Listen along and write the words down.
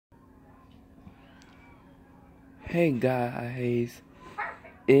Hey guys,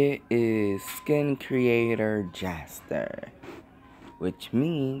 it is Skin Creator Jaster, which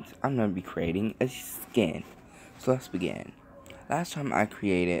means I'm going to be creating a skin. So let's begin. Last time I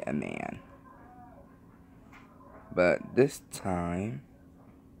created a man, but this time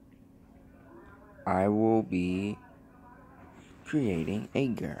I will be creating a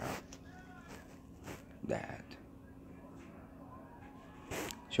girl. That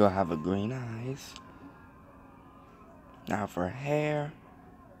she'll have a green eyes. Now for hair,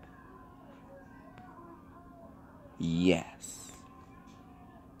 yes.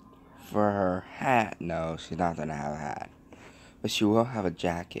 For her hat, no, she's not gonna have a hat. But she will have a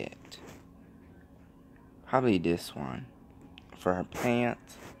jacket. Probably this one. For her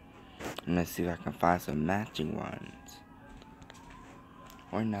pants, I'm gonna see if I can find some matching ones.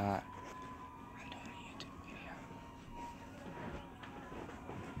 Or not. I'm doing a YouTube video.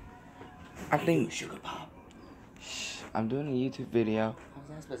 I think Sugar Pop. Shh, I'm doing a YouTube video. How's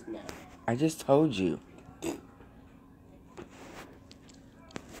that supposed to know? I just told you.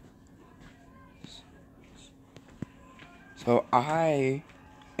 So I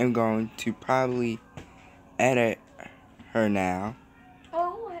am going to probably edit her now.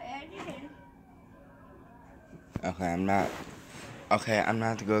 Oh, editing. Okay, I'm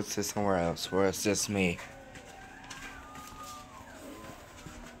not to go to somewhere else where it's just me.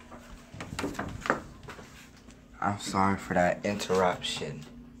 I'm sorry for that interruption.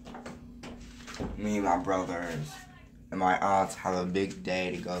 Me and my brothers and my aunts have a big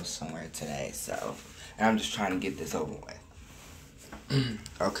day to go somewhere today, and I'm just trying to get this over with.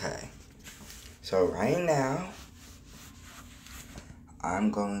 Okay. So right now,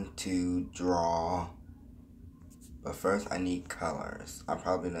 I'm going to draw, but first I need colors. I'm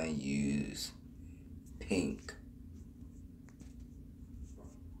probably gonna use pink.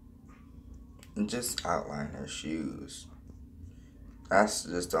 And just outline her shoes. That's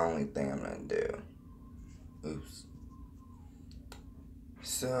just the only thing I'm gonna do. Oops.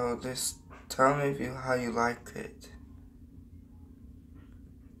 So just tell me how you like it.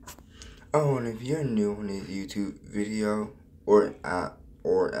 Oh, and if you're new on this YouTube video or at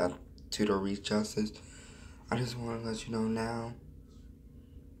Tutor Reach Justice, I just want to let you know now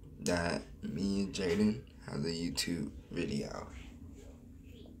that me and Jaden have a YouTube video.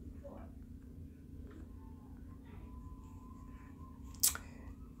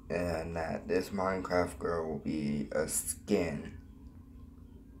 And that this Minecraft girl will be a skin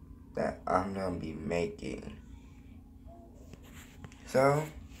that I'm gonna be making. So,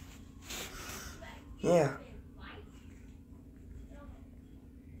 yeah.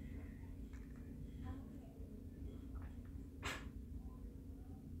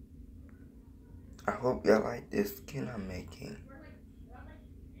 I hope y'all like this skin I'm making.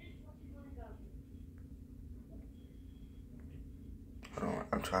 Hold on,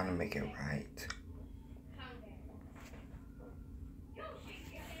 I'm trying to make it right.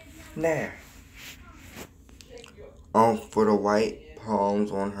 There. For the white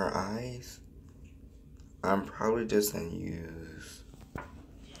palms on her eyes, I'm probably just gonna use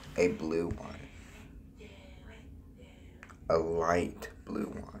a blue one. A light blue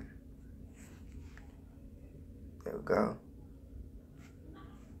one. There we go.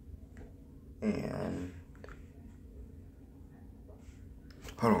 And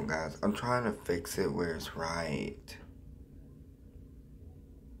hold on guys, I'm trying to fix it where it's right.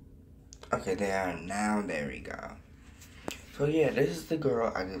 Okay, there we go. So yeah, this is the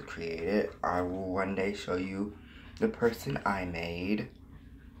girl I just created. I will one day show you the person I made.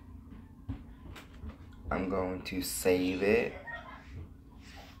 I'm going to save it.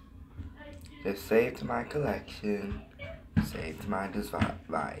 Just save to my collection. Save to my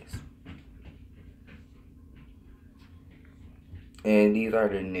device. And these are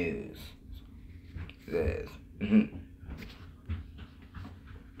the news. This.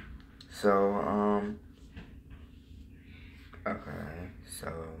 So, okay,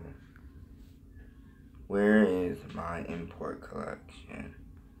 so where is my import collection?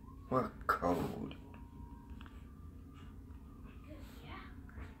 What code?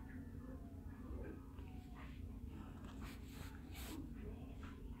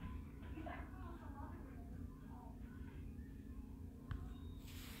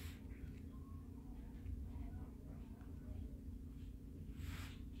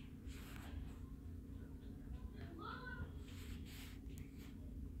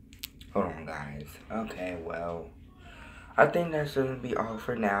 Hold on guys. Okay, well, I think that's gonna be all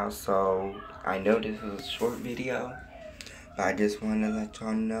for now. So I know this is a short video, but I just want to let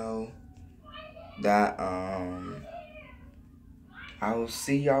y'all know that I will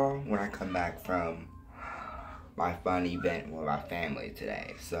see y'all when I come back from my fun event with my family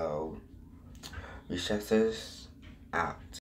today. So, recessors out.